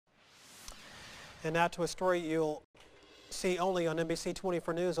And now to a story you'll see only on NBC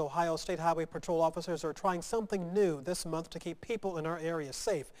 24 News. Ohio State Highway Patrol officers are trying something new this month to keep people in our area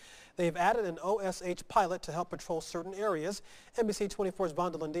safe. They've added an OSH pilot to help patrol certain areas. NBC 24's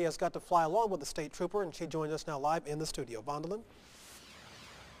Vondalyn Diaz got to fly along with the state trooper, and she joins us now live in the studio. Vondalyn?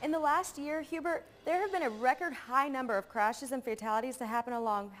 In the last year, Hubert, there have been a record high number of crashes and fatalities that happen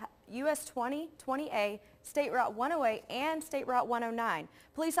along US 20, 20A, State Route 108, and State Route 109.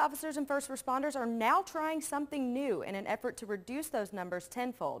 Police officers and first responders are now trying something new in an effort to reduce those numbers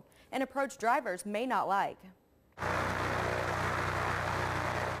tenfold, an approach drivers may not like.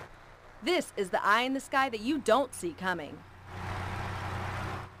 This is the eye in the sky that you don't see coming.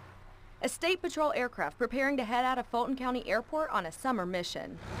 A State Patrol aircraft preparing to head out of Fulton County Airport on a summer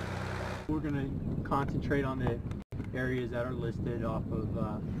mission. We're going to concentrate on the areas that are listed off of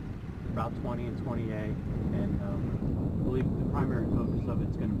Route 20 and 20A, and I believe the primary focus of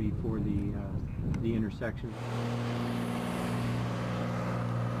it's going to be for the intersection.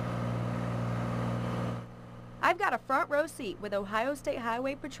 I've got a front row seat with Ohio State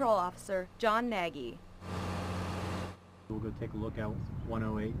Highway Patrol Officer John Nagy. We'll go take a look at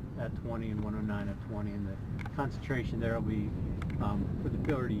 108 at 20 and 109 at 20, and the concentration there will be for the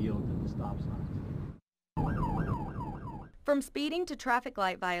failure to yield at the stop signs. From speeding to traffic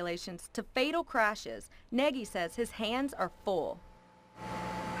light violations to fatal crashes, Nagy says his hands are full.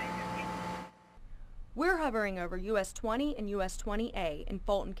 We're hovering over US 20 and US 20A in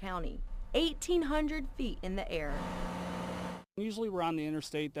Fulton County, 1,800 feet in the air. Usually we're on the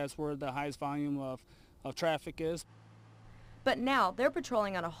interstate. That's where the highest volume of traffic is. But now they're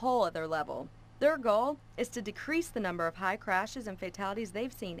patrolling on a whole other level. Their goal is to decrease the number of high crashes and fatalities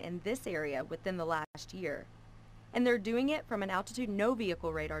they've seen in this area within the last year. And they're doing it from an altitude no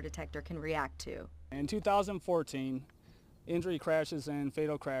vehicle radar detector can react to. In 2014, injury crashes and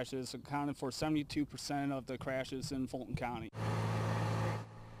fatal crashes accounted for 72% of the crashes in Fulton County.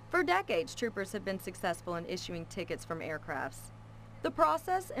 For decades, troopers have been successful in issuing tickets from aircrafts. The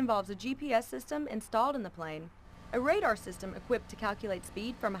process involves a GPS system installed in the plane, a radar system equipped to calculate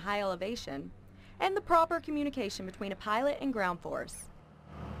speed from a high elevation, and the proper communication between a pilot and ground force.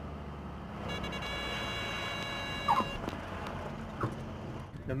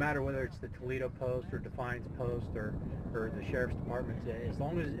 No matter whether it's the Toledo Post or Defiance Post or the Sheriff's Department, as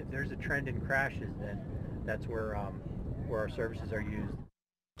long as if there's a trend in crashes, then that's where our services are used.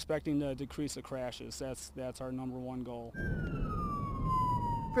 Expecting to decrease the crashes, that's our #1 goal.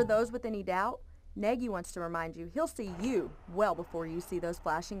 For those with any doubt, Nagy wants to remind you he'll see you well before you see those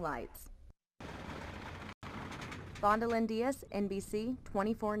flashing lights. Vondalyn Diaz, NBC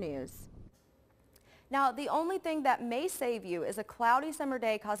 24 News. Now, the only thing that may save you is a cloudy summer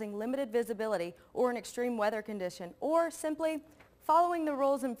day causing limited visibility or an extreme weather condition, or simply following the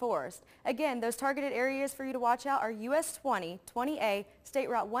rules enforced. Again, those targeted areas for you to watch out are US 20, 20A, State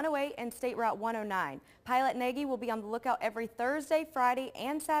Route 108, and State Route 109. Pilot Nagy will be on the lookout every Thursday, Friday,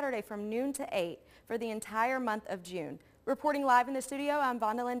 and Saturday from noon to 8 for the entire month of June. Reporting live in the studio, I'm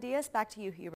Vondalyn Diaz. Back to you, Hubert.